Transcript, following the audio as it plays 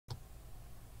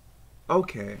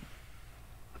Okay.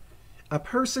 A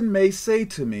person may say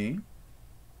to me,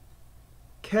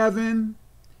 Kevin,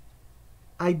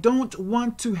 I don't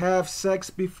want to have sex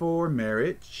before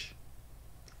marriage.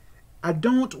 I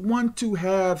don't want to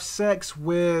have sex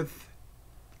with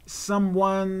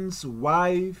someone's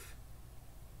wife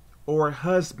or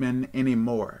husband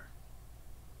anymore.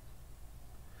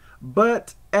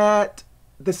 But at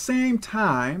the same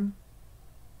time,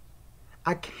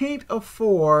 I can't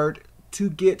afford to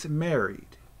get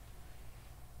married.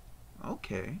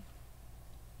 Okay.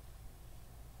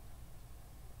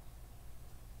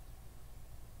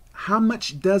 How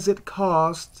much does it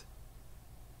cost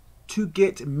to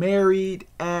get married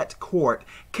at court?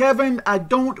 Kevin, I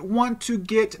don't want to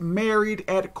get married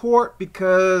at court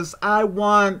because I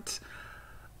want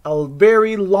a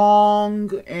very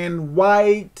long and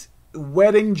white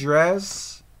wedding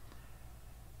dress.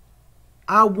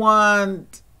 I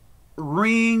want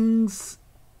rings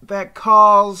that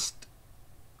cost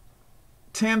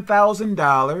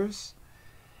 $10,000.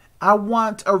 I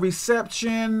want a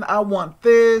reception. I want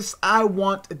this. I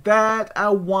want that. I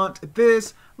want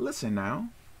this. Listen now.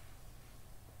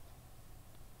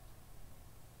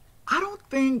 I don't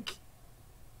think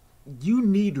you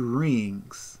need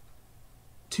rings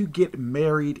to get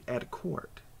married at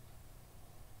court.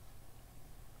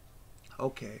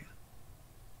 Okay.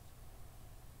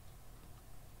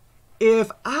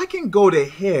 If I can go to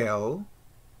hell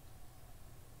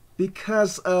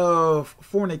because of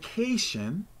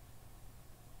fornication,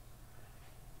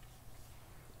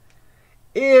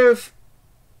 if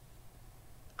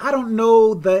I don't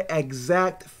know the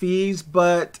exact fees,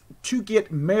 but to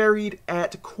get married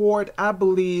at court, I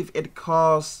believe it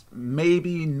costs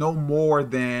maybe no more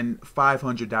than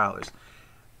 $500.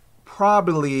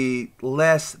 Probably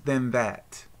less than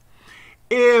that.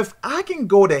 If I can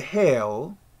go to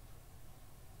hell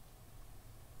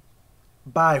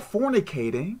by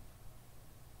fornicating,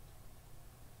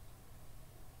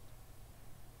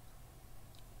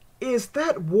 is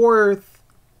that worth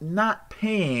not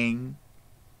paying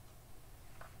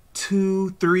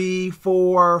 $200, $300,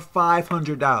 $400,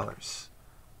 $500?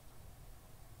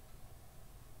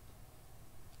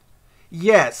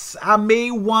 Yes, I may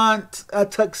want a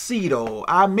tuxedo.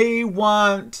 I may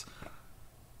want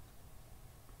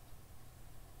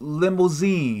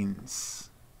limousines.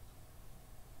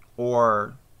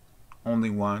 Or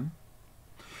only one.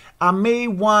 I may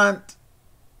want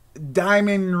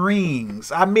diamond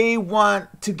rings. I may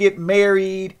want to get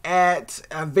married at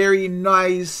a very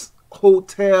nice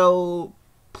hotel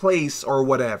place or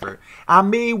whatever. I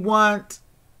may want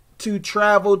to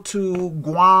travel to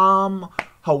Guam,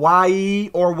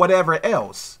 Hawaii, or whatever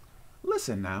else.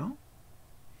 Listen now.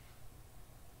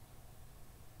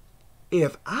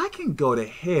 If I can go to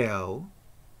hell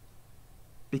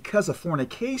because of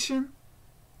fornication,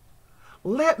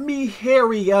 let me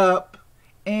hurry up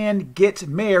and get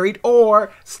married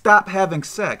or stop having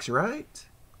sex, right?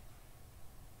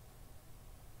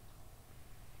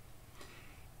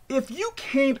 If you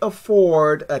can't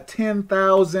afford a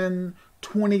 $10,000,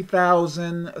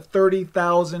 $20,000,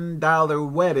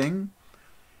 $30,000 wedding,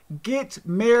 get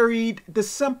married the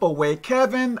simple way.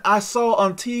 Kevin, I saw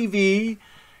on TV,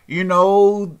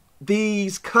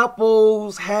 these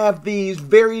couples have these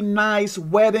very nice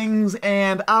weddings,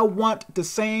 and I want the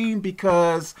same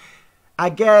because I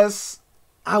guess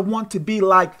I want to be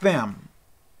like them.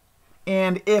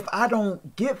 And if I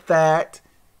don't get that,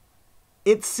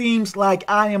 it seems like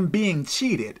I am being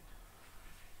cheated.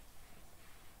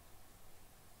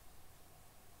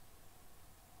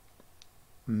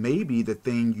 Maybe the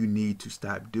thing you need to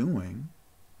stop doing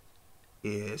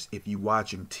is, if you're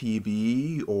watching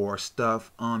TV or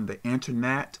stuff on the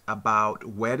internet about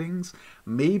weddings,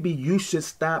 maybe you should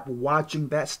stop watching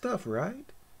that stuff, right?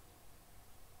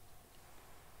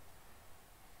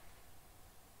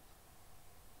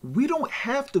 We don't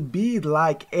have to be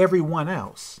like everyone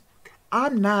else.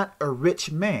 I'm not a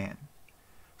rich man.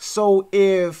 So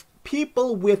if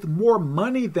people with more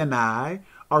money than I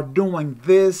are doing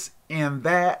this and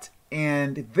that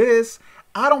and this,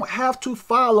 I don't have to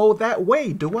follow that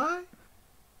way, do I?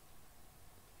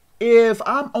 If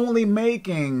I'm only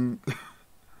making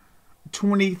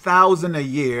 $20,000 a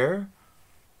year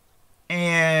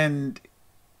and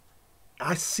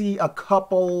I see a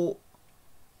couple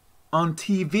on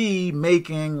TV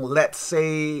making, let's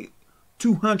say,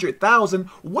 $200,000,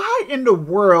 why in the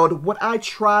world would I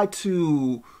try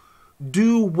to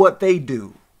do what they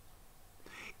do?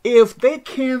 If they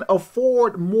can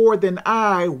afford more than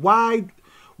I, why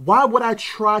would I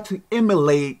try to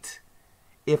emulate,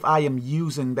 if I am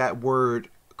using that word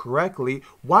correctly,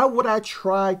 why would I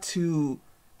try to,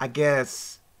 I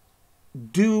guess,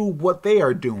 do what they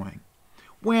are doing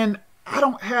when I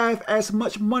don't have as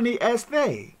much money as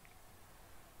they?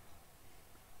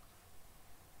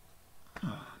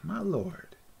 Oh, my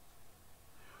Lord.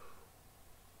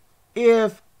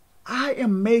 If I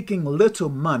am making little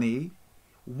money,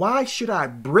 why should I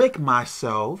break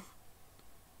myself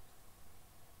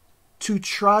to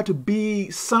try to be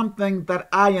something that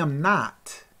I am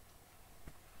not?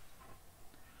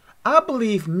 I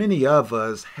believe many of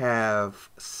us have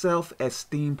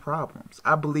self-esteem problems.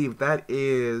 I believe that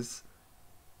is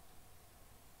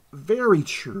very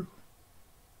true.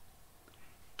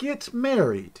 Get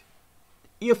married.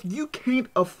 If you can't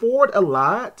afford a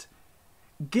lot,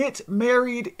 get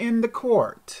married in the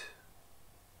court.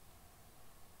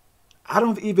 I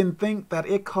don't even think that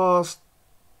it costs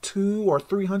 $200 or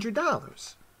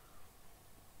 $300.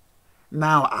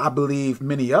 Now, I believe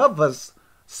many of us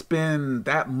spend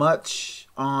that much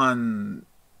on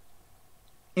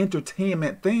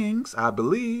entertainment things, I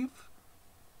believe.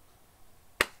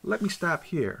 Let me stop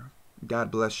here. God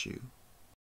bless you.